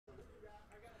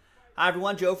Hi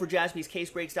everyone, Joe for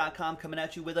JaspysCaseBreaks.com coming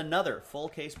at you with another full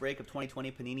case break of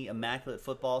 2020 Panini Immaculate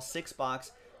Football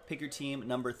 6-box. Pick your team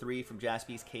number 3 from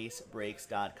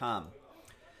JaspysCaseBreaks.com.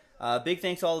 Big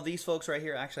thanks to all of these folks right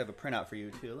here. Actually, I have a printout for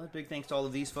you too. Big thanks to all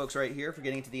of these folks right here for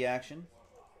getting to the action.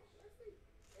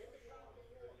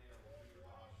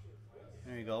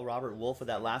 There you go, Robert Wolf with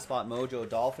that last spot mojo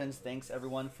Dolphins. Thanks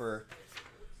everyone for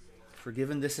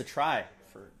giving this a try.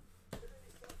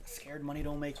 Scared money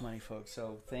don't make money, folks.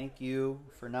 So thank you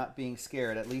for not being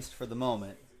scared, at least for the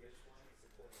moment.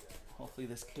 Hopefully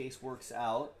this case works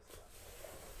out.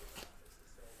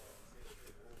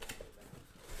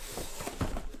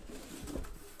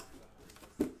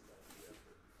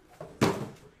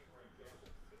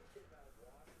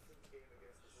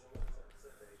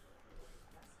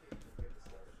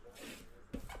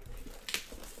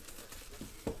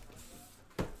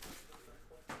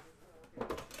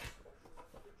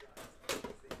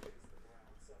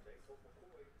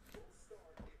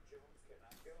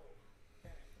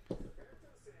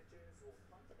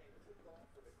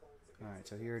 Alright,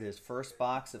 so here it is. First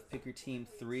box of Pick Your Team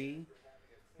 3.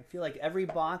 I feel like every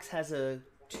box has 2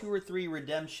 or 3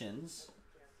 redemptions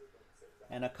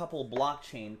and a couple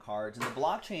blockchain cards. And the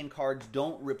blockchain cards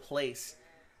don't replace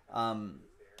any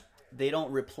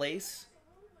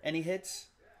hits.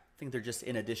 I think they're just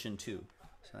in addition to.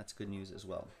 So that's good news as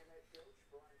well.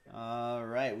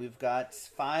 Alright, we've got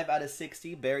 5 out of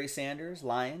 60. Barry Sanders,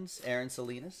 Lions, Aaron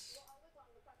Salinas.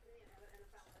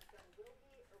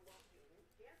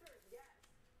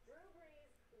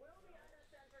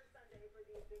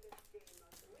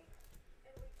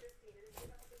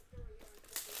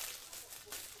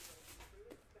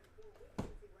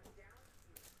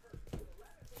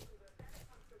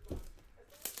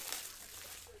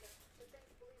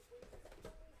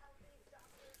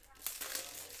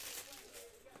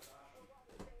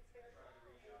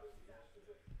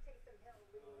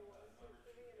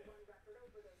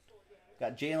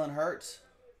 Got Jalen Hurts,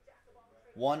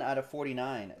 1 out of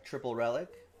 49, triple relic.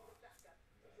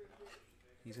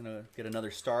 He's gonna get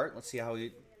another start. Let's see how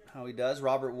he does.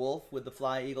 Robert Wolf with the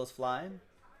fly, Eagles fly.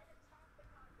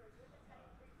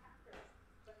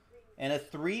 And a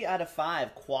 3 out of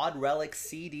 5, quad relic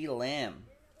CD Lamb.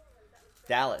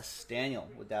 Dallas, Daniel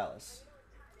with Dallas.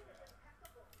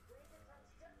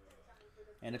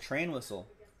 And a train whistle.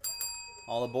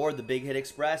 All aboard the Big Hit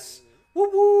Express. Woo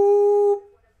woo!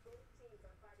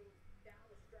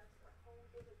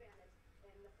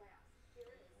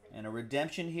 And a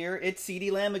redemption here. It's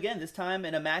CD Lamb again. This time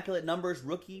an Immaculate Numbers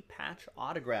rookie patch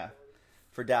autograph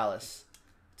for Dallas.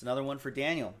 It's another one for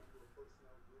Daniel.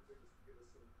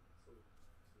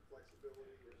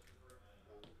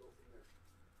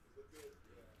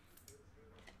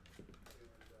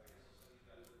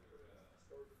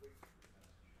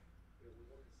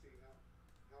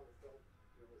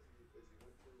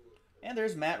 And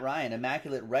there's Matt Ryan,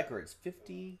 Immaculate Records,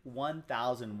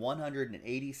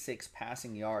 51,186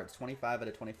 passing yards, 25 out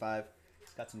of 25.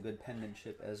 Got some good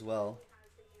penmanship as well.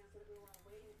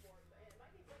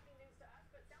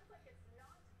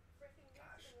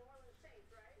 Gosh.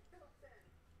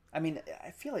 I mean,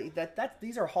 I feel like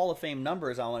these are Hall of Fame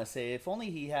numbers, I want to say. If only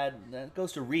he had, that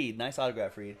goes to Reed, nice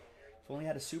autograph, Reed. If only he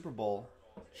had a Super Bowl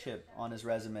chip on his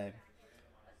resume.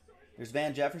 There's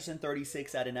Van Jefferson,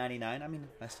 36 out of 99. I mean,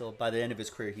 by the end of his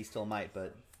career, he still might,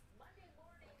 but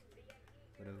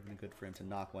would have been good for him to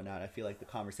knock one out. I feel like the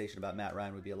conversation about Matt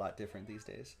Ryan would be a lot different these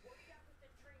days.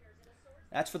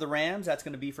 That's for the Rams. That's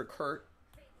going to be for Kurt.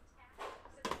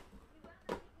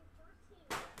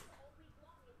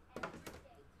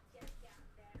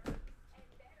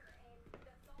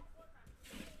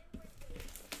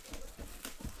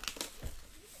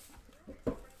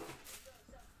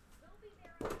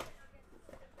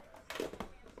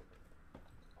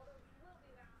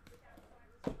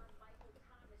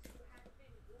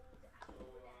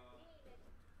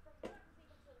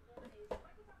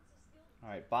 All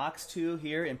right, box 2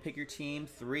 here and Pick Your Team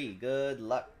 3. Good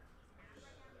luck.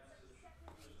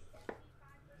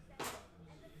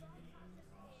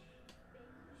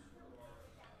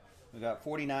 We got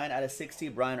 49 out of 60,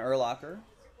 Brian Urlacher.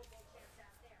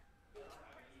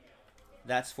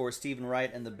 That's for Stephen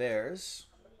Wright and the Bears.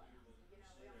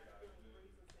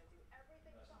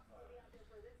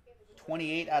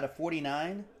 28 out of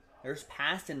 49. There's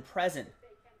past and present.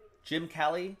 Jim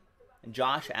Kelly and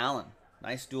Josh Allen.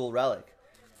 Nice dual relic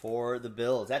for the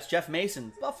Bills. That's Jeff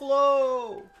Mason,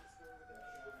 Buffalo.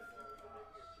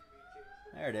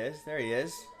 There it is. There he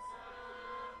is.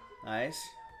 Nice.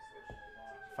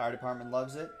 Fire department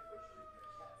loves it.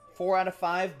 4 out of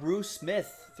 5, Bruce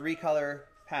Smith, 3-color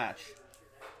patch.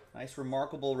 Nice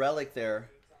remarkable relic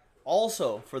there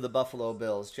Also for the Buffalo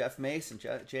Bills, Jeff Mason,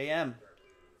 JM.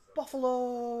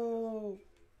 Buffalo!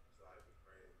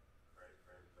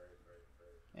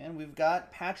 And we've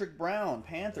got Patrick Brown,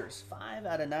 Panthers, 5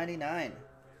 out of 99.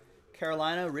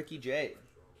 Carolina, Ricky J.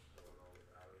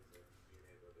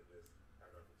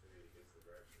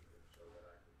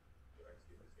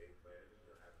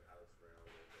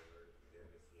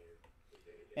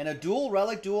 And a dual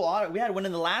relic, dual auto. We had one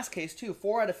in the last case, too.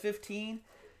 4 out of 15.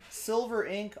 Silver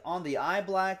ink on the eye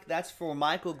black. That's for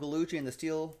Michael Gallucci in the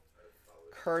steel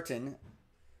curtain.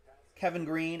 Kevin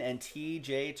Green and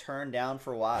TJ turned down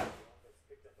for Watt.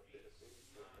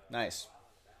 Nice.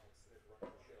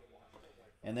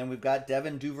 And then we've got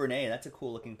Devin Duvernay. That's a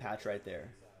cool looking patch right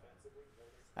there.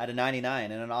 Out of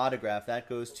 99. And an autograph. That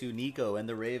goes to Nico and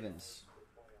the Ravens.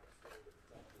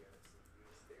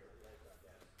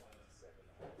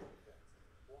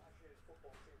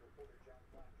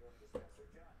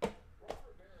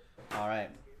 All right.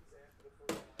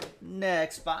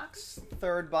 Next box.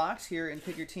 Third box here in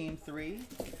Pick Your Team 3.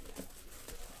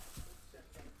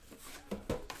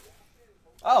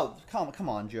 Oh, come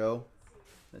on, Joe.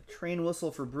 The train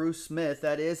whistle for Bruce Smith.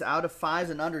 That is out of 5s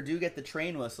and under. Do get the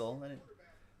train whistle.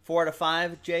 4 out of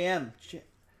 5. JM.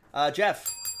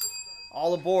 Jeff.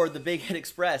 All aboard the Big Hit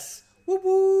Express. Whoop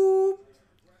whoop.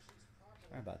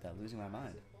 Sorry about that. Losing my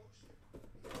mind.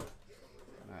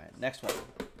 All right. Next one.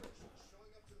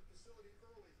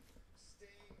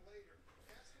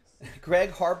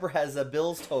 Greg Harper has a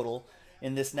Bills total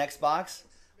in this next box.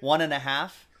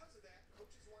 1.5.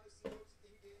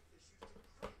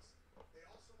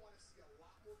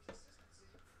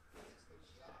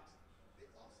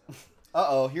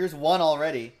 Uh-oh, here's one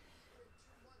already.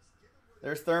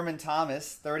 There's Thurman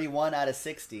Thomas, 31 out of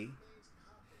 60.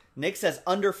 Nick says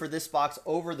under for this box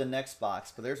over the next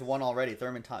box, but there's one already.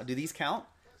 Thurman Thomas. Do these count?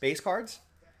 Base cards?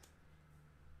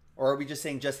 Or are we just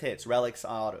saying just hits, relics,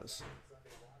 autos?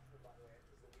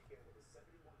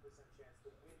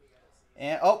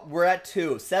 And oh, we're at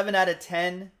 2. 7 out of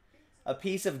 10. A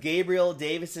piece of Gabriel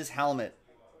Davis's helmet.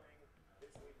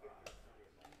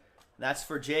 That's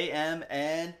for JM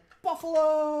and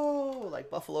Buffalo,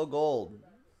 like Buffalo Gold.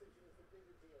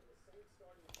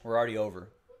 We're already over.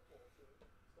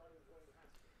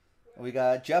 We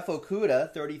got Jeff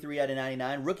Okuda, 33 out of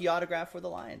 99. Rookie autograph for the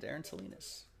Lions, Aaron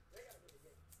Salinas.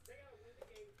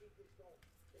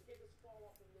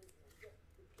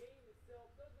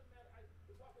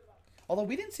 Although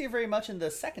we didn't see it very much in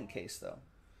the second case, though.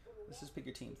 This is Pick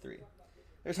Your Team 3.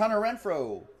 There's Hunter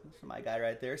Renfrow. That's my guy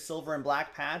right there. Silver and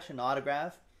black patch and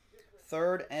autograph.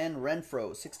 Third and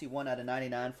Renfrow. 61 out of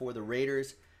 99 for the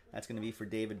Raiders. That's going to be for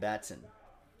David Batson.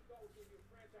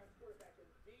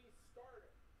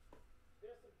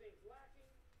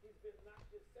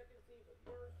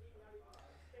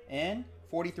 And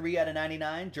 43 out of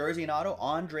 99. Jersey and auto.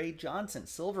 Andre Johnson.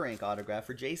 Silver ink autograph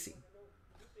for JC.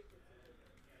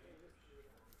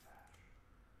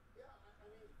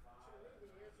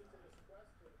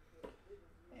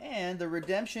 And the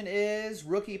redemption is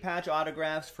rookie patch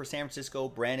autographs for San Francisco,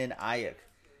 Brandon Ayuk.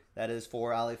 That is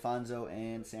for Alfonso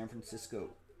and San Francisco.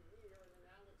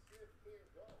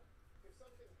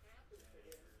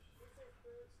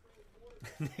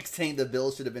 Nick's saying the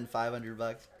Bills should have been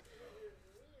 $500.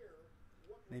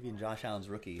 Maybe in Josh Allen's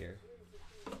rookie year.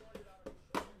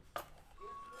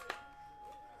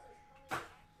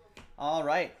 All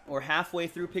right, we're halfway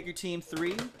through Pick Your Team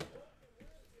 3.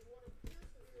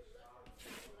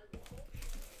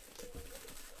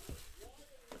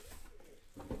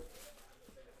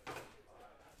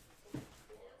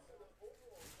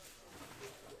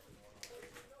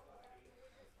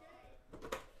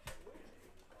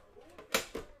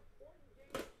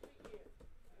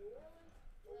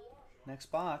 Next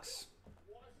box.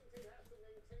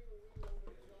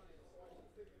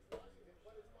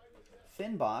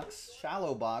 Thin box,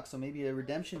 shallow box, so maybe a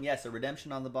redemption. Yes, a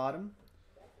redemption on the bottom.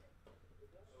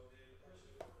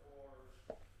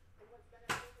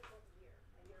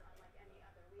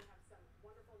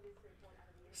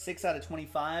 Six out of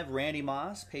 25, Randy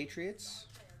Moss, Patriots.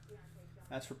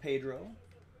 That's for Pedro.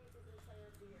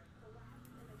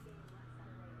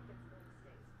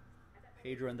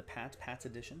 Pedro and the Pats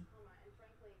edition.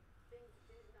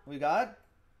 We got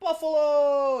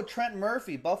Buffalo, Trent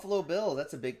Murphy, Buffalo Bills.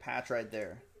 That's a big patch right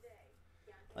there.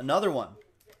 Another one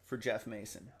for Jeff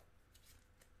Mason.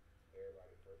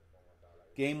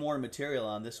 Game worn material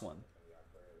on this one.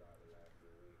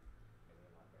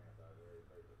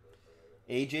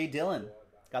 A.J. Dillon.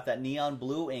 Got that neon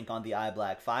blue ink on the eye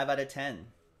black. 5 out of 10.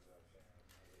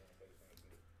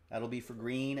 That'll be for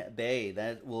Green Bay.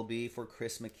 That will be for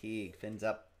Chris McKeague. Fins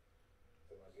up.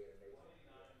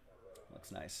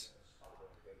 Looks nice.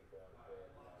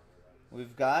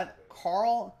 We've got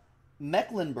Carl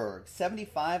Mecklenburg,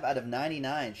 75 out of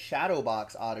 99, shadow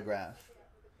box autograph.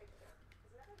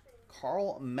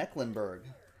 Carl Mecklenburg.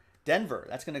 Denver.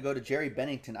 That's going to go to Jerry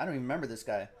Bennington. I don't even remember this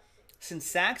guy. Since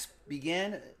sacks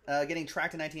began getting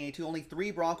tracked in 1982, only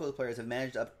 3 Broncos players have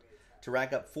managed to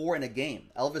rack up 4 in a game.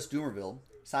 Elvis Dumervil,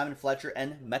 Simon Fletcher,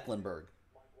 and Mecklenburg.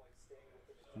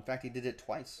 In fact, he did it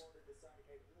twice.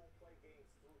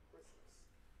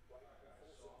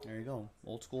 There you go.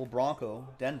 Old school Bronco,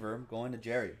 Denver, going to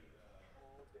Jerry.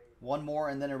 One more,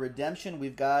 and then a redemption.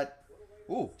 We've got,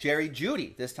 Jerry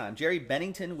Jeudy this time. Jerry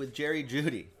Bennington with Jerry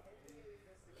Jeudy.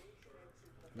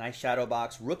 Nice shadow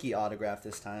box rookie autograph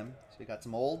this time. So we got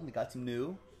some old, we got some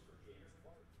new.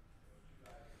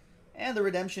 And the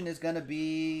redemption is going to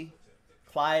be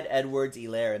Clyde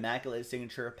Edwards-Helaire, Immaculate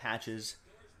Signature Patches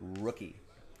rookie.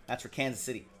 That's for Kansas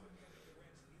City.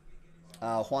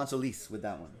 Juan Solis with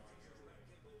that one.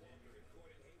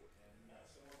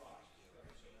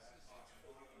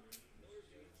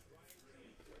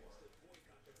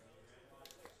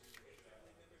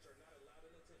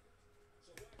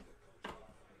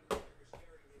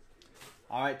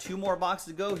 All right, 2 more boxes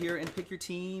to go here in Pick Your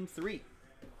Team 3.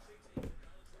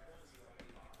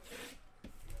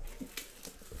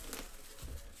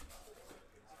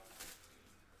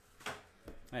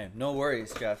 Hey, no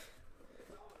worries, Jeff.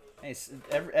 Hey,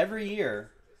 every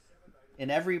year,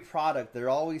 in every product, there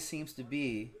always seems to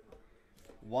be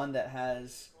one that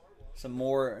has some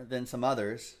more than some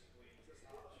others.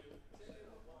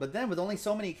 But then, with only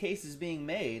so many cases being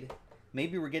made,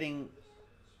 maybe we're getting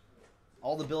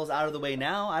all the bills out of the way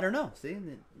now. I don't know. See, it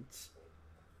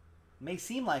may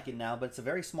seem like it now, but it's a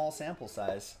very small sample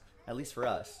size, at least for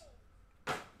us.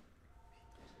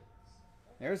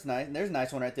 There's nice. There's a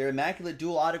nice one right there. Immaculate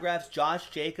dual autographs,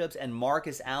 Josh Jacobs and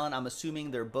Marcus Allen. I'm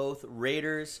assuming they're both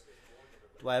Raiders.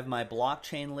 Do I have my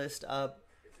blockchain list up?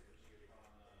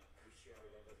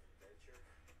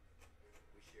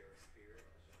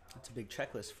 That's a big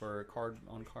checklist for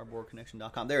on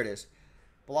cardboardconnection.com. There it is.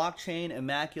 Blockchain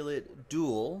Immaculate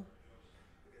dual.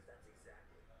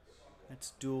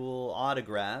 That's dual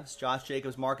autographs. Josh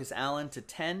Jacobs, Marcus Allen to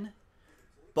 10.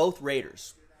 Both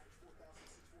Raiders.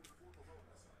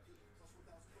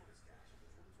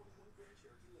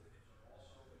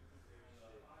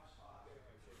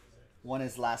 One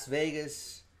is Las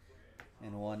Vegas,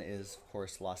 and one is, of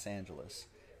course, Los Angeles.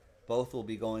 Both will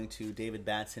be going to David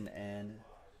Batson and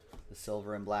the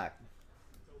silver and black.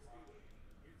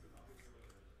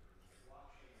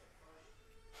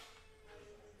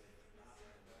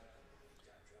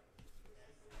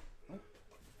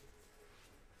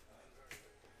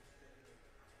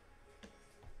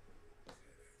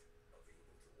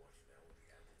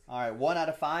 All right, 1 out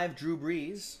of 5, Drew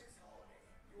Brees.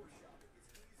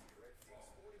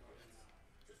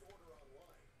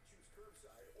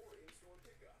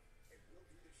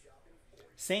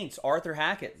 Saints, Arthur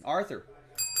Hackett. Arthur.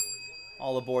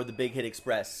 All aboard the Big Hit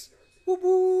Express. Whoop,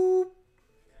 whoop.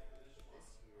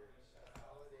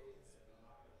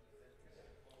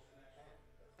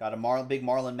 Got a big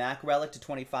Marlon Mack relic to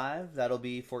 25. That'll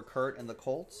be for Kurt and the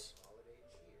Colts.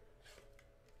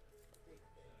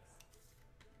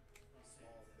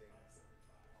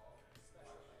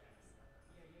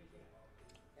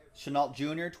 Chenault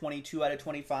Jr., 22 out of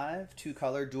 25.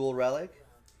 2-color dual relic.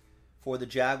 For the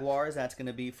Jaguars, that's going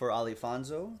to be for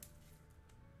Alifonso.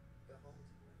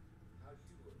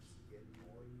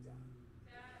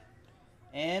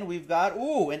 And we've got,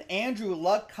 an Andrew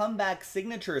Luck comeback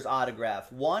signatures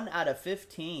autograph. 1 out of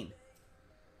 15.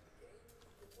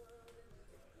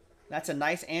 That's a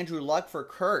nice Andrew Luck for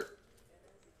Kurt.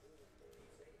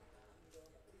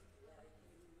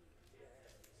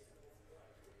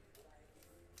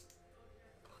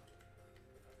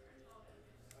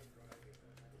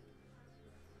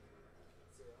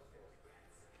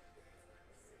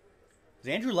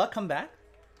 Does Andrew Luck come back?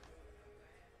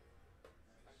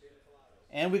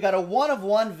 And we got a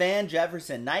 1/1 Van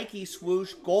Jefferson. Nike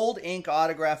swoosh, gold ink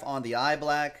autograph on the eye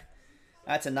black.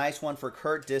 That's a nice one for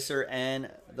Kurt Disser and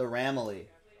the Ramley.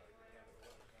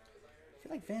 I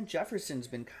feel like Van Jefferson's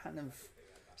been kind of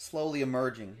slowly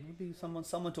emerging. He'll be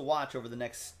someone to watch over the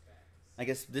next, I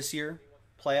guess, this year,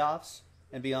 playoffs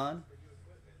and beyond.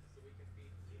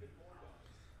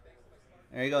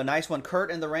 There you go. Nice one. Kurt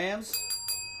and the Rams.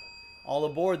 All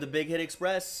aboard the Big Hit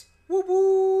Express. Whoop,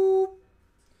 whoop.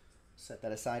 Set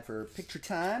that aside for picture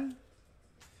time.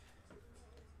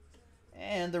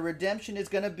 And the redemption is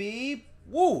going to be,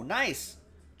 nice.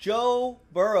 Joe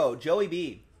Burrow, Joey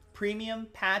B. Premium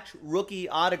patch rookie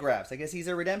autographs. I guess he's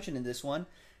a redemption in this one.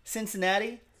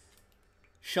 Cincinnati.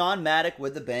 Sean Maddock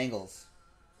with the Bengals.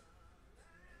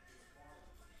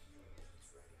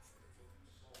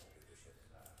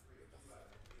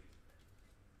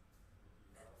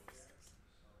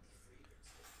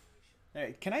 All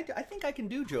right, I think I can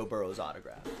do Joe Burrow's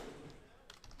autograph.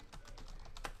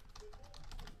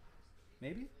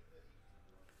 Maybe?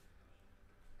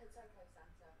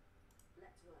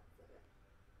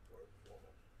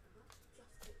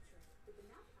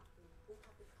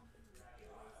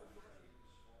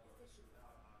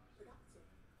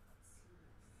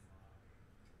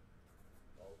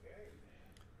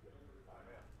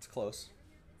 It's close.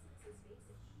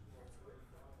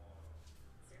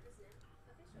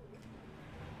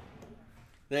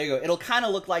 There you go. It'll kind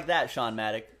of look like that, Sean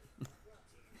Maddock.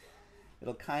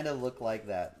 It'll kind of look like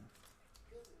that.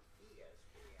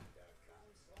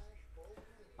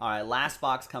 All right, last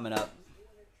box coming up.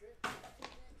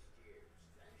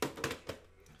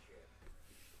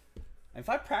 If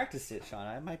I practice it, Sean,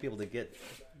 I might be able to get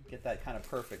that kind of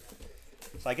perfect.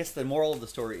 So I guess the moral of the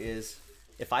story is,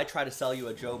 if I try to sell you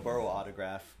a Joe Burrow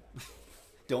autograph,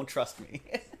 don't trust me.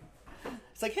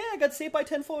 It's like, hey, I got saved by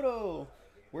 10 photo.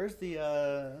 Where's the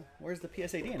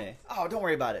PSA DNA? Oh, don't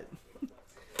worry about it.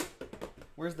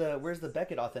 Where's the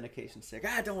Beckett authentication stick?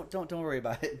 Ah, don't worry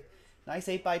about it. Nice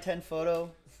 8x10 photo.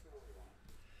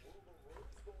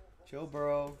 Joe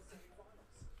Burrow.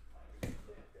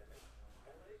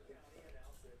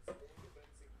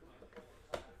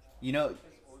 You know,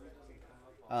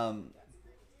 let's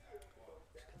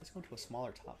go to a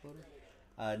smaller top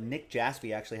loader. Nick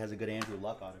Jaspy actually has a good Andrew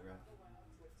Luck autograph.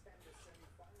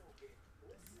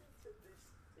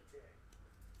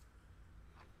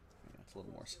 It's a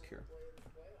little more secure.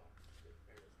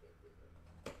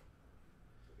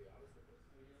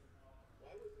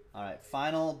 All right,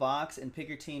 final box in Pick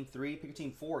Your Team 3, Pick Your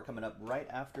Team 4 coming up right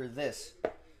after this.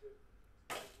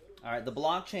 All right, the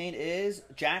blockchain is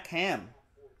Jack Ham,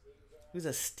 who's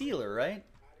a Steeler, right?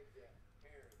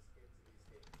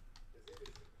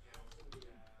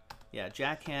 Yeah,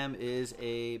 Jack Ham is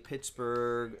a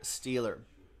Pittsburgh Steeler.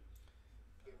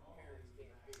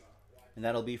 And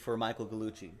that'll be for Michael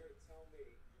Gallucci.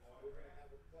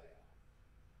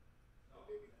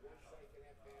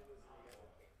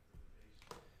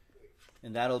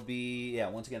 And that'll be, yeah,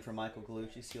 once again for Michael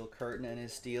Gallucci, Steel Curtain and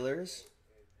his Steelers.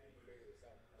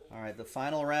 All right, the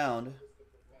final round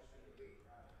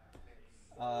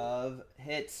of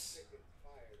hits.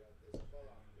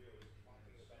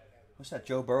 Wish that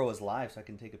Joe Burrow was live so I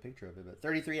can take a picture of it. But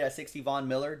 33 out of 60, Von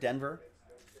Miller, Denver.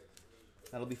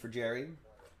 That'll be for Jerry.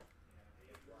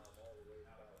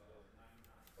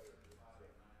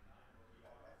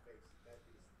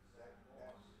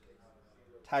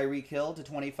 Tyreek Hill to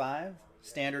 25,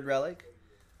 standard relic.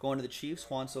 Going to the Chiefs,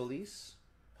 Juan Solis.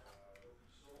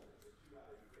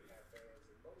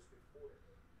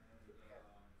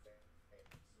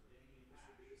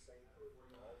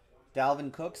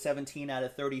 Dalvin Cook, 17 out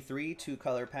of 33,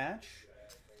 two-color patch.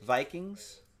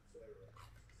 Vikings.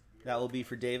 That will be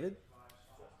for David.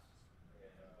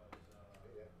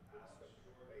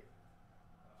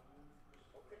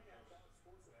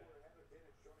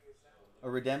 A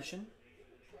redemption.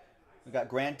 We've got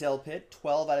Grant Delpit,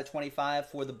 12 out of 25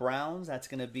 for the Browns. That's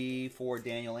going to be for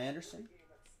Daniel Anderson.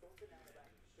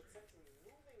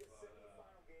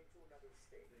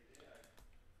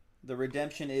 The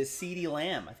redemption is CeeDee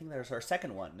Lamb. I think there's our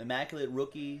second one. Immaculate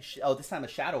rookie. Oh, this time a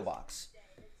shadow box.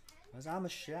 Because I'm a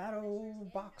shadow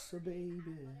boxer, baby.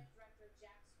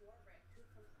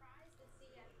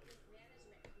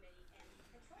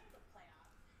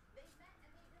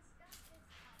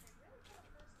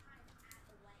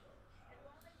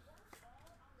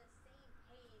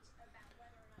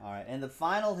 All right, and the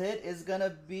final hit is going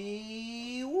to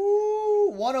be, woo,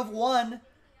 1 of 1,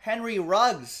 Henry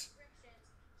Ruggs.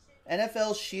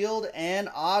 NFL Shield and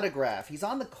autograph. He's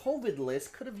on the COVID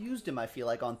list. Could have used him, I feel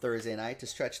like, on Thursday night to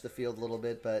stretch the field a little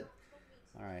bit, but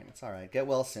all right, it's all right. Get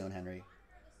well soon, Henry.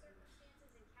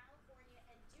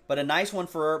 But a nice one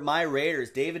for my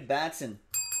Raiders, David Batson.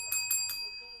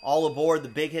 All aboard the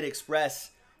Big Hit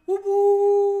Express. Whoop,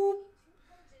 whoop.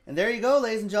 And there you go,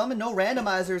 ladies and gentlemen. No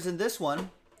randomizers in this one.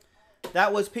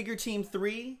 That was Pick Your Team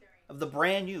 3 of the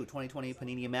brand new 2020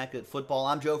 Panini Immaculate Football.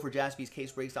 I'm Joe for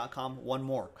JaspysCaseBreaks.com. One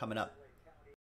more coming up.